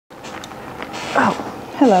Oh,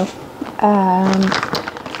 hello.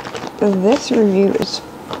 This review is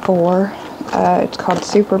for, it's called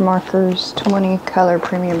Super Markers 20 Color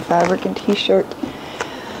Premium Fabric and T-Shirt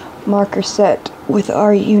Marker Set with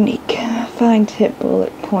our unique fine tip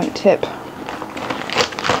bullet point tip.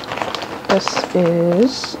 This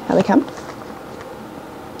is how they come.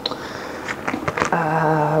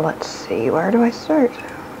 Let's see, where do I start?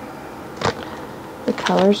 The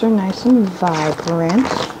colors are nice and vibrant.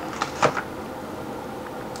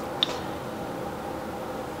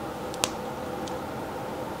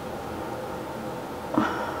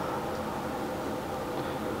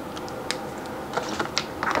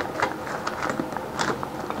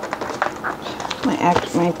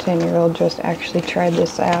 My 10-year-old just actually tried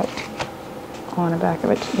this out on the back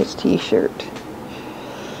of his t-shirt.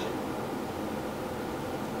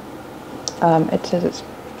 It says it's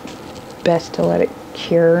best to let it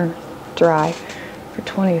cure dry for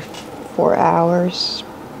 24 hours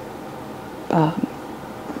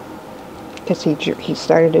because he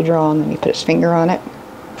started to draw and then he put his finger on it.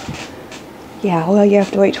 Yeah, well, you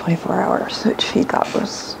have to wait 24 hours, which he thought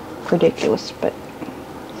was ridiculous, but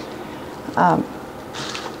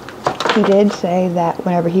he did say that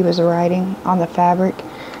whenever he was writing on the fabric,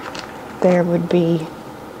 there would be,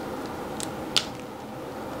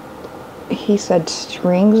 he said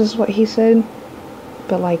strings is what he said,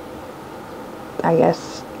 but like, I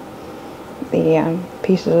guess the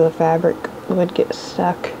pieces of the fabric would get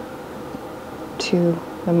stuck to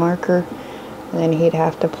the marker, and then he'd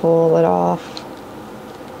have to pull it off.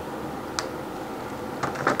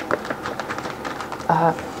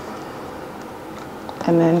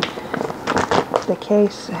 And then the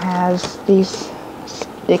case has these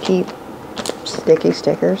sticky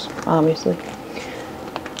stickers, obviously,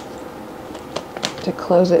 to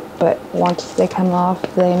close it, but once they come off,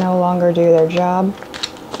 they no longer do their job.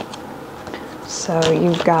 So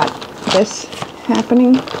you've got this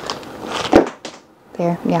happening.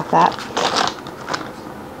 There, yeah, that.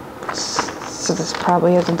 So this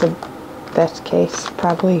probably isn't the best case.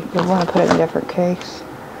 Probably you'll want to put it in a different case.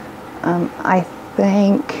 I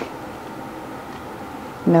think,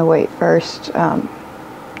 no wait, first,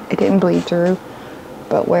 it didn't bleed through,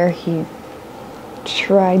 but where he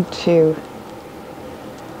tried to,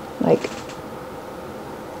 like,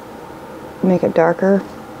 make it darker,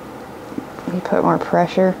 he put more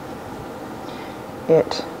pressure,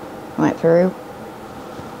 it went through.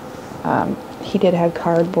 He did have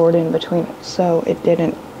cardboard in between it, so it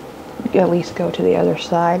didn't at least go to the other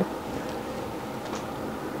side.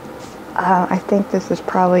 I think this is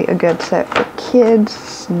probably a good set for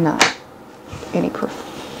kids, not any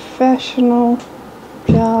professional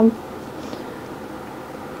job.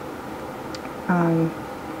 Other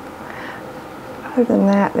than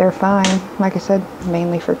that, they're fine. Like I said,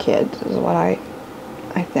 mainly for kids is what I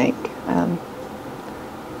think.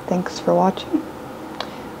 Thanks for watching.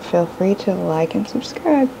 Feel free to like and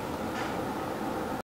subscribe.